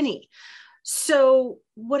not skinny. So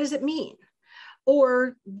what does it mean?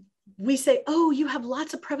 Or we say, oh, you have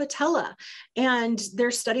lots of Prevotella. And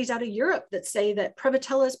there's studies out of Europe that say that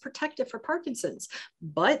Prevotella is protective for Parkinson's,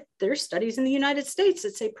 but there's studies in the United States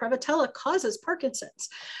that say Prevotella causes Parkinson's.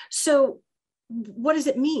 So what does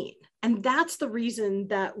it mean? And that's the reason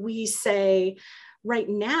that we say right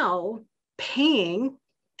now, paying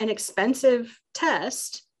an expensive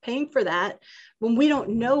test, paying for that, when we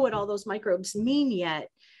don't know what all those microbes mean yet,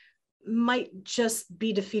 might just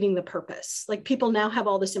be defeating the purpose. Like people now have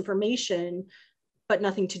all this information, but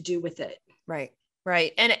nothing to do with it. Right.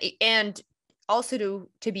 Right. And also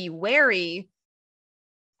to be wary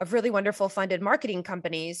of really wonderful funded marketing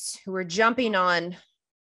companies who are jumping on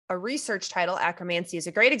a research title. Akkermansia is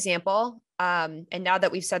a great example. And now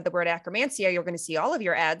that we've said the word Akkermansia, you're going to see all of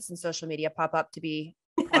your ads in social media pop up to be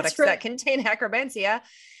products that contain Akkermansia.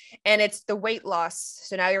 And it's the weight loss.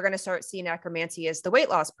 So now you're going to start seeing Akkermansia as the weight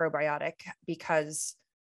loss probiotic because,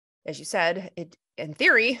 as you said, it, in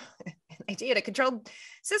theory, in a controlled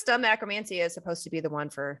system, Akkermansia is supposed to be the one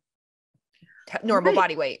for normal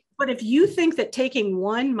body weight. But if you think that taking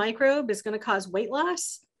one microbe is going to cause weight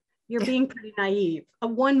loss, you're being pretty naive. A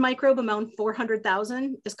one microbe among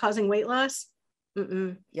 400,000 is causing weight loss.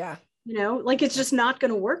 Yeah. You know, like it's just not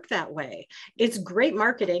going to work that way. It's great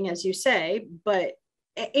marketing, as you say,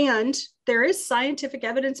 and there is scientific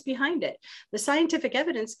evidence behind it. The scientific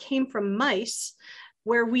evidence came from mice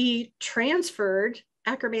where we transferred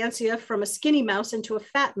Akkermansia from a skinny mouse into a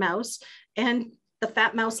fat mouse, and the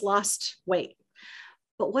fat mouse lost weight.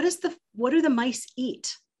 But what do the mice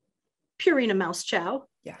eat? Purina mouse chow.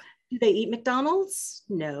 Yeah. Do they eat McDonald's?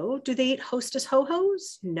 No. Do they eat Hostess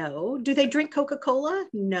Ho-Hos? No. Do they drink Coca-Cola?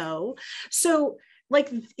 No. So like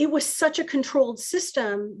it was such a controlled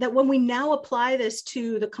system that when we now apply this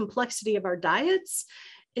to the complexity of our diets,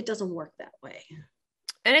 it doesn't work that way.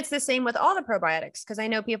 And it's the same with all the probiotics, because I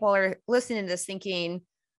know people are listening to this thinking,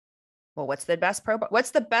 well, what's the best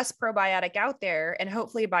probiotic out there? And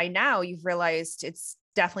hopefully by now you've realized it's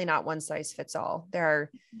definitely not one size fits all. There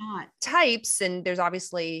are types, and there's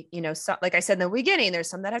obviously, some, like I said in the beginning, there's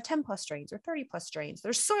some that have 10 plus strains or 30 plus strains.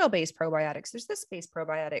 There's soil-based probiotics. There's this based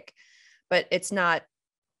probiotic, but it's not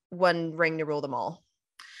one ring to rule them all.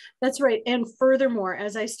 That's right. And furthermore,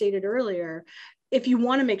 as I stated earlier, if you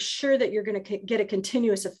want to make sure that you're going to get a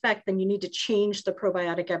continuous effect, then you need to change the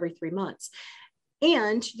probiotic every 3 months.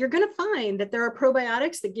 And you're going to find that there are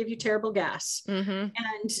probiotics that give you terrible gas.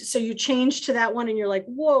 And so you change to that one and you're like,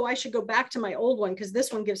 whoa, I should go back to my old one because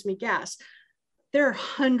this one gives me gas. There are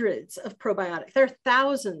hundreds of probiotics. There are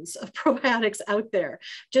thousands of probiotics out there.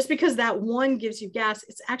 Just because that one gives you gas,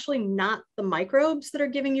 it's actually not the microbes that are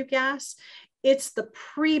giving you gas. It's the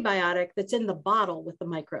prebiotic that's in the bottle with the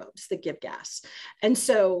microbes that give gas. And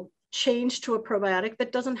so change to a probiotic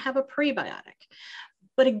that doesn't have a prebiotic.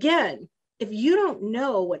 But again, if you don't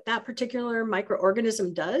know what that particular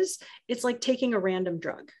microorganism does, it's like taking a random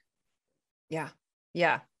drug. Yeah.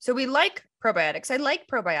 Yeah. So we like probiotics. I like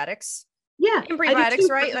probiotics. Yeah. And prebiotics,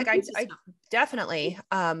 right? Like I definitely,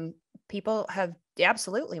 people have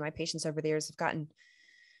absolutely, my patients over the years have gotten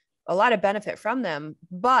a lot of benefit from them,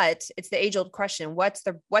 but it's the age old question. What's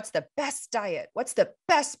the best diet? What's the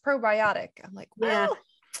best probiotic? I'm like, well, yeah.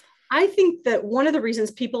 I think that one of the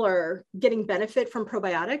reasons people are getting benefit from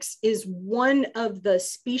probiotics is one of the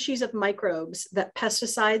species of microbes that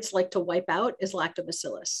pesticides like to wipe out is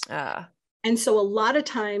lactobacillus. And so a lot of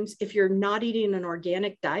times, if you're not eating an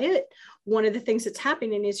organic diet, one of the things that's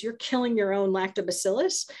happening is you're killing your own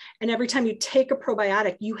lactobacillus. And every time you take a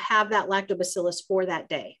probiotic, you have that lactobacillus for that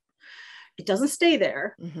day. It doesn't stay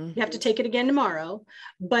there. You have to take it again tomorrow,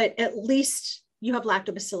 but at least you have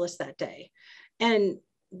lactobacillus that day. And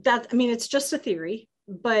that, I mean, it's just a theory,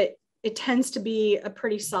 but it tends to be a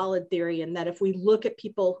pretty solid theory in that if we look at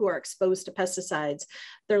people who are exposed to pesticides,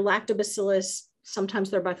 their lactobacillus, sometimes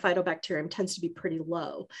their bifidobacterium tends to be pretty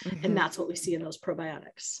low. And that's what we see in those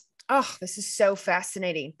probiotics. Oh, this is so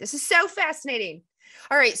fascinating.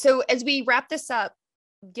 All right. So as we wrap this up,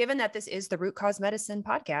 given that this is the Root Cause Medicine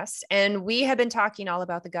podcast, and we have been talking all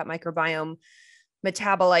about the gut microbiome,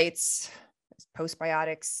 metabolites,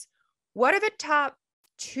 postbiotics, what are the top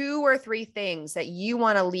 2 or 3 things that you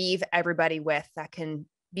want to leave everybody with that can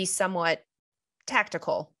be somewhat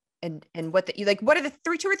tactical, and what are the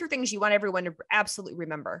 2 or 3 things you want everyone to absolutely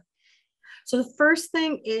remember? So the first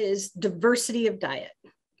thing is diversity of diet.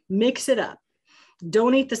 Mix it up.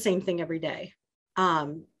 Don't eat the same thing every day.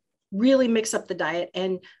 Really mix up the diet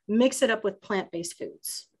and mix it up with plant-based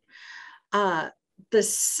foods. The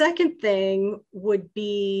second thing would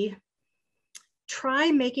be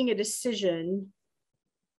try making a decision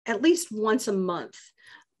at least once a month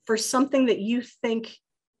for something that you think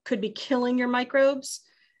could be killing your microbes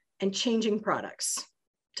and changing products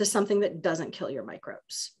to something that doesn't kill your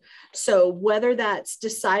microbes. So whether that's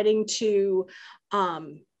deciding to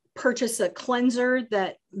purchase a cleanser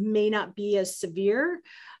that may not be as severe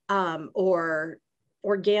or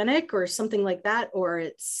organic or something like that, or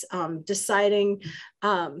it's deciding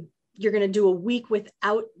you're going to do a week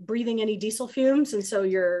without breathing any diesel fumes. And so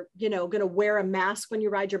you're, going to wear a mask when you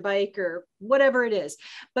ride your bike or whatever it is,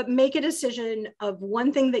 but make a decision of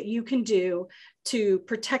one thing that you can do to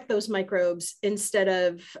protect those microbes instead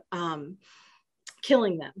of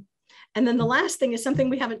killing them. And then the last thing is something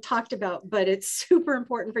we haven't talked about, but it's super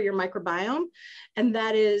important for your microbiome. And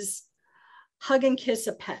that is hug and kiss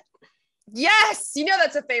a pet. Yes.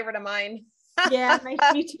 That's a favorite of mine. Yeah,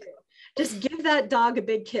 me too. Just give that dog a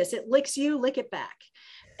big kiss. It licks you, lick it back.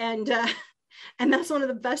 And And that's one of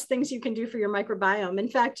the best things you can do for your microbiome. In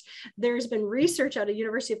fact, there's been research out of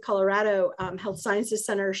University of Colorado Health Sciences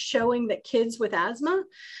Center showing that kids with asthma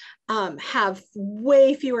have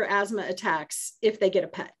way fewer asthma attacks if they get a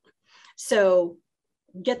pet. So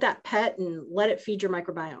get that pet and let it feed your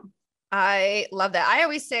microbiome. I love that. I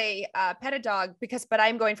always say pet a dog but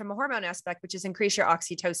I'm going from a hormone aspect, which is increase your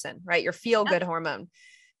oxytocin, right? Your feel good hormone.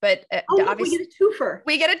 But obviously we get a twofer.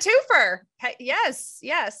 We get a twofer. Yes.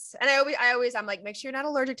 Yes. And I'm like, make sure you're not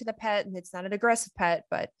allergic to the pet and it's not an aggressive pet,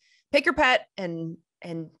 but pick your pet and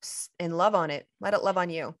love on it. Let it love on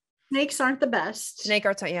you. Snakes aren't the best.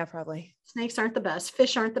 Yeah, probably. Snakes aren't the best.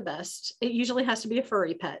 Fish aren't the best. It usually has to be a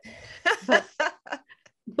furry pet.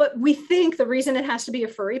 But we think the reason it has to be a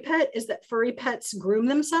furry pet is that furry pets groom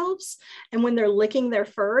themselves. And when they're licking their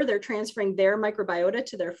fur, they're transferring their microbiota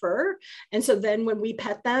to their fur. And so then when we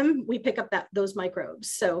pet them, we pick up those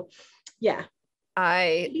microbes. So yeah,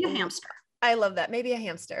 maybe a hamster. I love that. Maybe a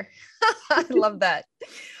hamster. I love that.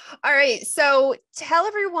 All right. So tell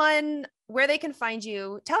everyone where they can find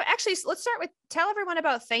you. Let's start with tell everyone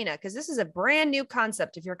about Thaena, because this is a brand new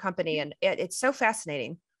concept of your company and it's so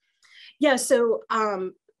fascinating. Yeah. So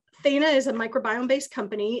Thaena is a microbiome-based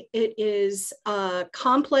company. It is a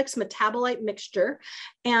complex metabolite mixture,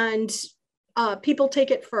 and people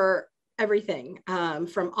take it for everything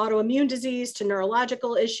from autoimmune disease to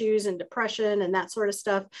neurological issues and depression and that sort of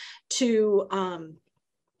stuff to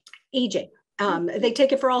aging. They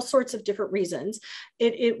take it for all sorts of different reasons.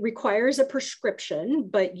 It requires a prescription,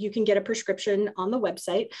 but you can get a prescription on the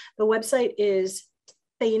website. The website is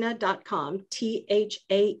Thaena.com,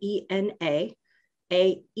 THAENA.com.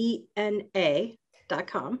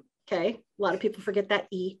 Okay. A lot of people forget that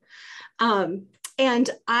E. And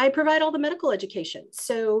I provide all the medical education.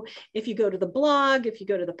 So if you go to the blog, if you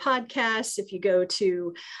go to the podcast, if you go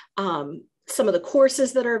to some of the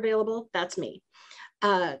courses that are available, that's me.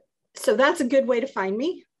 So that's a good way to find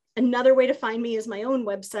me. Another way to find me is my own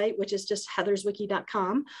website, which is just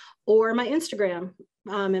heatherzwickey.com, or my Instagram.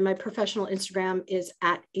 And my professional Instagram is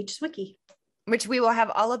 @hzwickey. Which we will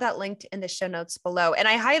have all of that linked in the show notes below. And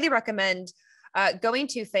I highly recommend going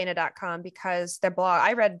to Thaena.com because their blog,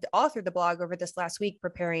 I read all through the blog over this last week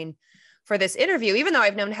preparing for this interview. Even though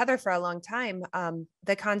I've known Heather for a long time,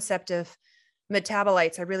 the concept of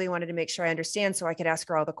metabolites, I really wanted to make sure I understand so I could ask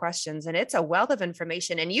her all the questions. And it's a wealth of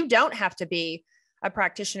information. And you don't have to be a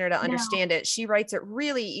practitioner to understand it. She writes it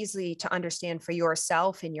really easily to understand for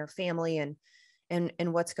yourself and your family and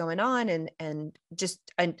what's going on and just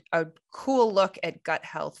a cool look at gut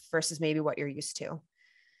health versus maybe what you're used to.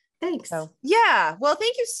 Thanks. So, yeah. Well,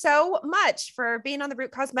 thank you so much for being on the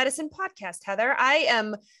Root Cause Medicine podcast, Heather. I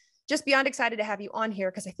am just beyond excited to have you on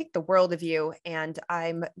here because I think the world of you, and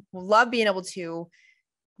I love being able to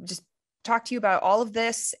just talk to you about all of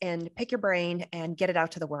this and pick your brain and get it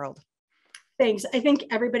out to the world. Thanks. I think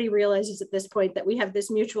everybody realizes at this point that we have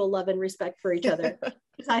this mutual love and respect for each other.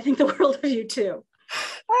 I think the world of you too.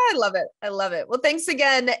 I love it. I love it. Well, thanks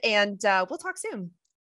again. And we'll talk soon.